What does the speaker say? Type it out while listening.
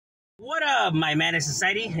What up, my man in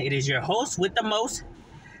society? It is your host with the most,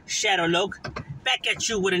 Shadow Loke, back at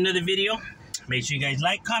you with another video. Make sure you guys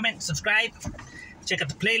like, comment, subscribe. Check out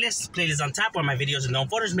the playlist. Playlist on top where my videos and known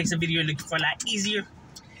photos makes a video looking for a lot easier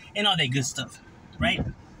and all that good stuff, right?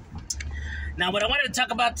 Now, what I wanted to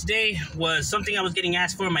talk about today was something I was getting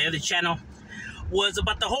asked for on my other channel, was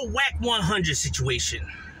about the whole wack 100 situation,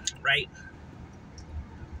 right?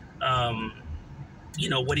 You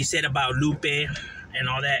know, what he said about Lupe and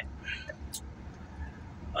all that.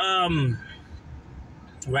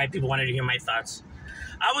 Right, people wanted to hear my thoughts.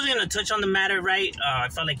 I wasn't going to touch on the matter, right? I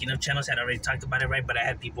felt like enough channels had already talked about it, right? But I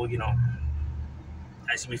had people, you know,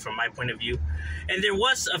 asking me from my point of view. And there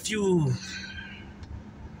was a few,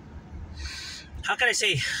 how can I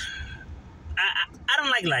say, I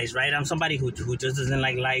don't like lies, right? I'm somebody who just doesn't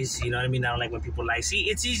like lies, you know what I mean? I don't like when people lie. See,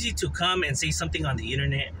 it's easy to come and say something on the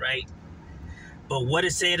internet, right? But what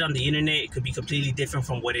is said on the internet could be completely different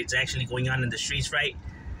from what is actually going on in the streets, right?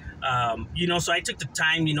 You know, so I took the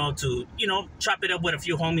time, you know, to, you know, chop it up with a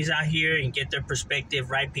few homies out here and get their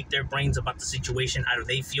perspective, right? Pick their brains about the situation. How do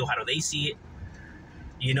they feel? How do they see it?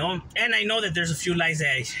 You know? And I know that there's a few lies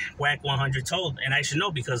that Wack 100 told, and I should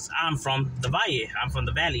know because I'm from the Valle. I'm from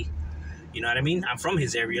the Valley. You know what I mean? I'm from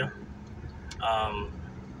his area.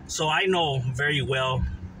 So I know very well,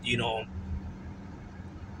 you know,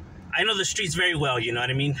 I know the streets very well, you know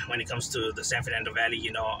what I mean? When it comes to the San Fernando Valley,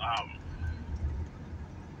 you know,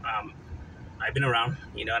 I've been around,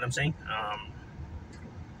 you know what I'm saying?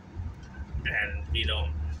 And, you know,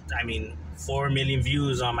 I mean, 4 million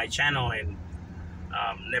views on my channel, and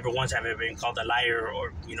never once have I ever been called a liar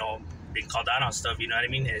or, you know, been called out on stuff, you know what I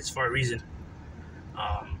mean? And it's for a reason.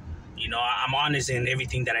 You know, I'm honest in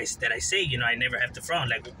everything that I say, you know, I never have to front.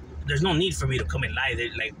 Like, there's no need for me to come and lie.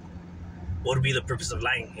 Like, what would be the purpose of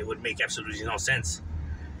lying? It would make absolutely no sense,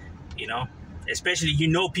 you know? Especially, you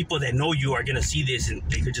know, people that know you are gonna see this and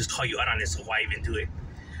they could just call you out on it, so why even do it,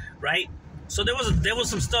 right? So there was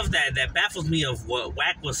some stuff that baffles me of what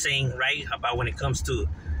Wack was saying, right? About when it comes to,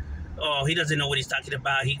 oh, he doesn't know what he's talking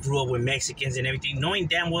about. He grew up with Mexicans and everything, knowing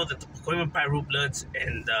damn well that the Pacoima Piru Bloods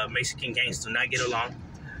and the Mexican gangs do not get along.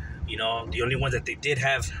 You know, the only ones that they did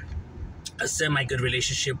have a semi-good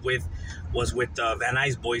relationship with was with Van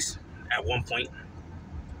Nuys boys at one point.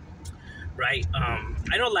 Right,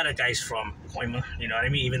 I know a lot of guys from Pacoima, you know what I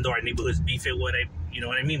mean, even though our neighborhoods beef it what you know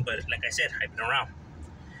what I mean, but like I said, I've been around,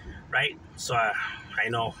 right? So I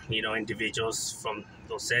know, you know, individuals from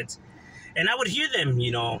those sets, and I would hear them,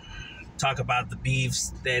 you know, talk about the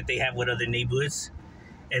beefs that they have with other neighborhoods,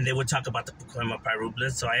 and they would talk about the Pacoima Piru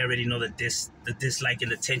Bloods, so I already know the dislike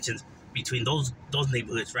and the tensions between those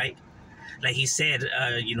neighborhoods, right? Like he said,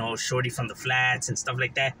 you know, Shorty from the Flats and stuff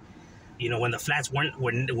like that. You know, when the Flats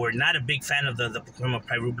were not a big fan of the Pacoima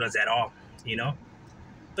Piru Bloods at all, you know?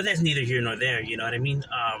 But that's neither here nor there, you know what I mean?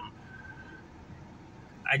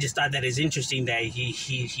 I just thought that it's interesting that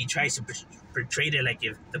he tries to portray it like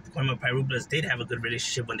if the Pacoima Piru Bloods did have a good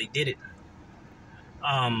relationship when they did it.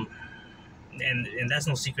 And that's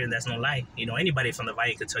no secret and that's no lie. You know, anybody from the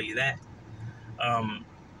Valle could tell you that.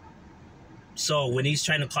 So when he's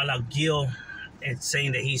trying to call out Gil and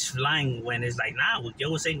saying that he's lying, when it's like, nah, what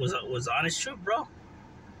Gil was saying was honest truth, bro.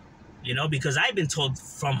 You know, because I've been told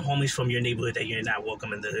from homies from your neighborhood that you're not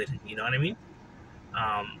welcome in the hood. You know what I mean?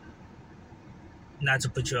 Not to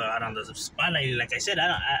put you out on the spotlight, like I said,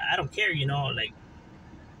 I don't care. You know, like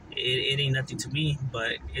it ain't nothing to me.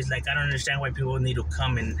 But it's like I don't understand why people need to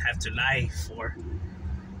come and have to lie for.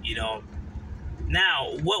 You know, now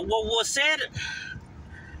what was said.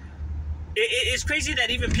 It's crazy that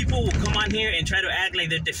even people will come on here and try to act like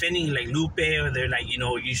they're defending like Lupe, or they're like, you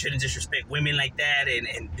know, you shouldn't disrespect women like that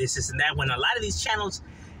and this and that, when a lot of these channels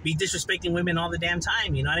be disrespecting women all the damn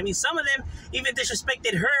time, you know what I mean? Some of them even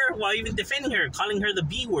disrespected her while even defending her, calling her the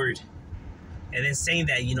B word, and then saying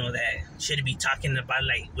that, you know, that shouldn't be talking about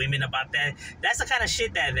like women about that. That's the kind of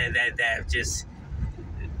shit that just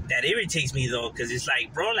that irritates me though, because it's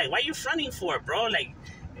like, bro, like, why are you fronting for it, bro? Like,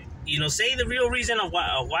 you know, say the real reason of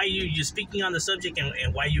why you're speaking on the subject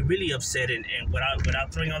and why you're really upset, and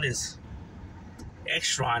without throwing all this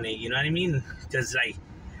extra on it, you know what I mean? Because like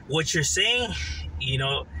what you're saying, you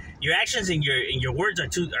know, your actions and your words are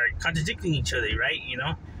contradicting each other, right? You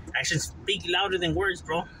know, actions speak louder than words,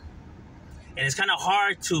 bro. And it's kind of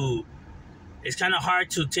hard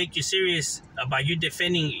to take you serious about you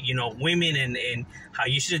defending, you know, women and how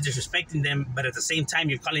you shouldn't disrespecting them, but at the same time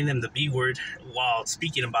you're calling them the B word while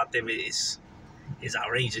speaking about them is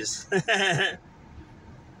outrageous.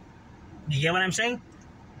 You get what I'm saying?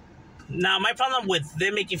 Now, my problem with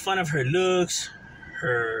them making fun of her looks,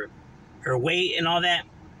 her weight, and all that,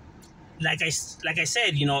 like I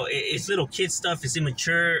said, you know, it's little kid stuff. It's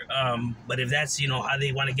immature. But if that's, you know, how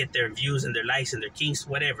they want to get their views and their likes and their kinks,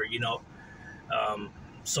 whatever, you know, um,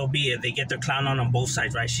 so be it. They get their clown on both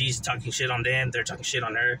sides, right? She's talking shit on them. They're talking shit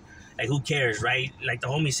on her. Like, who cares, right? Like the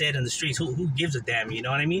homie said in the streets, who gives a damn? You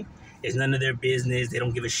know what I mean? It's none of their business. They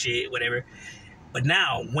don't give a shit, whatever. But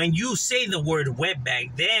now, when you say the word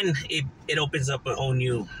wetback, then it opens up a whole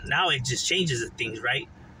new. Now it just changes the things, right?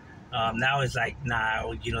 Now it's like,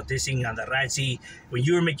 nah, you know, dissing on the right. See, when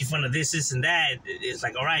you were making fun of this and that, it's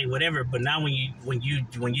like, all right, whatever. But now when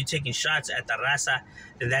you taking shots at the raza,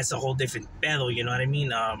 then that's a whole different pedo. You know what I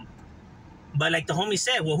mean? But like the homie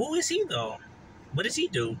said, well, who is he though? What does he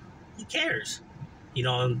do? Who cares? You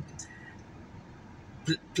know,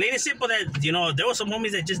 plain and simple. That, you know, there were some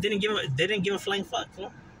homies that just didn't give a flying fuck.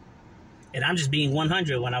 Fool. And I'm just being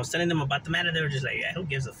 100. When I was telling them about the matter, they were just like, yeah, who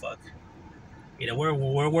gives a fuck? You know, we're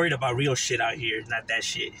worried about real shit out here, not that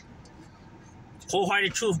shit.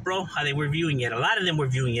 Wholehearted truth, bro, how they were viewing it. A lot of them were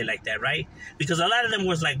viewing it like that, right? Because a lot of them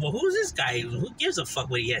was like, well, who's this guy? Who gives a fuck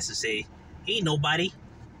what he has to say? He ain't nobody.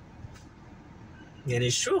 And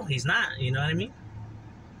it's true, he's not, you know what I mean?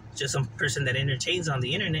 Just some person that entertains on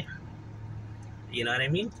the internet. You know what I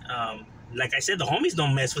mean? Like I said, the homies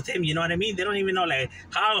don't mess with him, you know what I mean? They don't even know, like,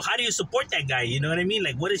 how do you support that guy? You know what I mean?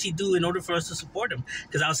 Like, what does he do in order for us to support him?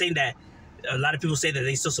 Because I was saying that a lot of people say that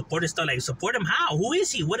they still support his stuff. Like, support him how? Who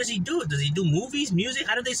is he? What does he do? Does he do movies, music?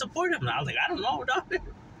 How do they support him? And I was like, I don't know,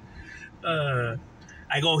 dog.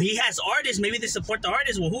 I go, he has artists. Maybe they support the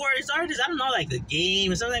artists. Well, who are his artists? I don't know, like the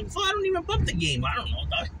game or something. Like, I don't even bump the game. I don't know,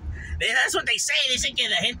 dog. That's what they say. They say that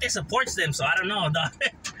the gente supports them. So I don't know, dog.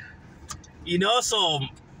 You know, so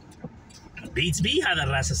beats me how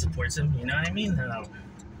the raza supports him. You know what I mean?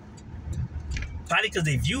 Probably because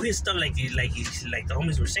they view his stuff like the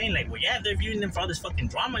homies were saying, like, well, yeah, they're viewing him for all this fucking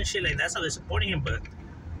drama and shit, like that's how they're supporting him. But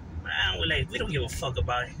man, we're like, we don't give a fuck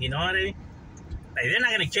about it, you know what I mean? Like, they're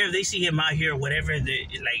not gonna care if they see him out here or whatever.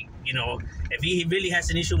 Like, you know, if he really has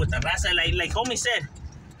an issue with the raza, like homie said,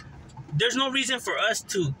 there's no reason for us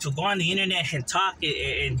to go on the internet and talk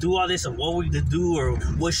and do all this of what we could do or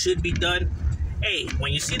what should be done. Hey,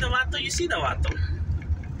 when you see the vato, you see the vato.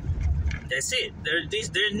 That's it.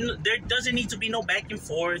 There doesn't need to be no back and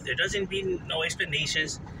forth. There doesn't be no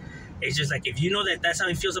explanations. It's just like, if you know that that's how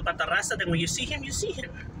he feels about the raza, then when you see him, you see him.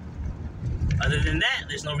 Other than that,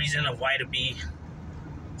 there's no reason of why to be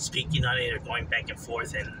speaking on it or going back and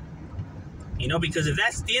forth. And, you know, because if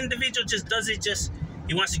that's the individual just does it, just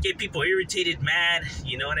he wants to get people irritated, mad,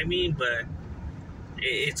 you know what I mean? But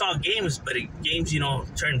it's all games, but games, you know,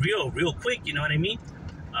 turn real quick, you know what I mean?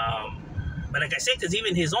 But like I said, because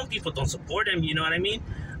even his own people don't support him, you know what I mean?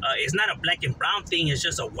 It's not a black and brown thing. It's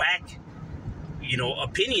just a whack, you know,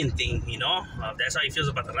 opinion thing, you know? That's how he feels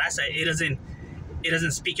about the raza. He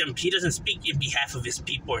doesn't speak in behalf of his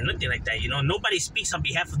people or nothing like that, you know? Nobody speaks on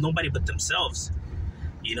behalf of nobody but themselves,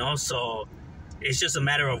 you know? So it's just a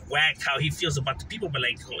matter of whack, how he feels about the people. But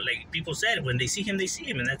like people said, when they see him,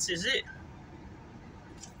 and that's just it.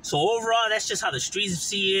 So overall, that's just how the streets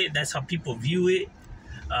see it. That's how people view it.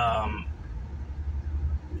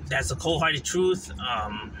 That's the cold-hearted truth.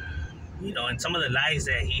 You know, and some of the lies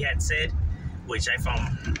that he had said, which I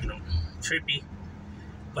found, you know, trippy.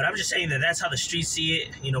 But I'm just saying that that's how the streets see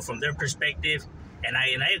it, you know, from their perspective. And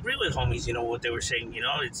I agree with homies, you know, what they were saying. You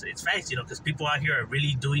know, it's facts, you know, because people out here are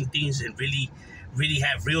really doing things and really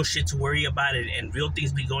have real shit to worry about it, and real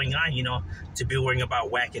things be going on, you know, to be worrying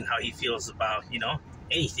about whack and how he feels about, you know,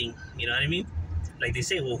 anything. You know what I mean? Like they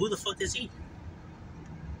say, well, who the fuck is he?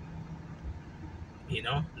 You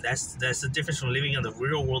know, that's the difference from living in the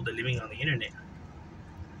real world to living on the internet.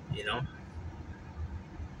 You know,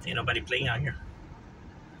 ain't nobody playing out here.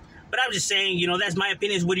 But I'm just saying, you know, that's my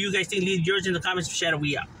opinion. What do you guys think? Leave yours in the comments. Shadow,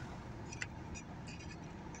 we out.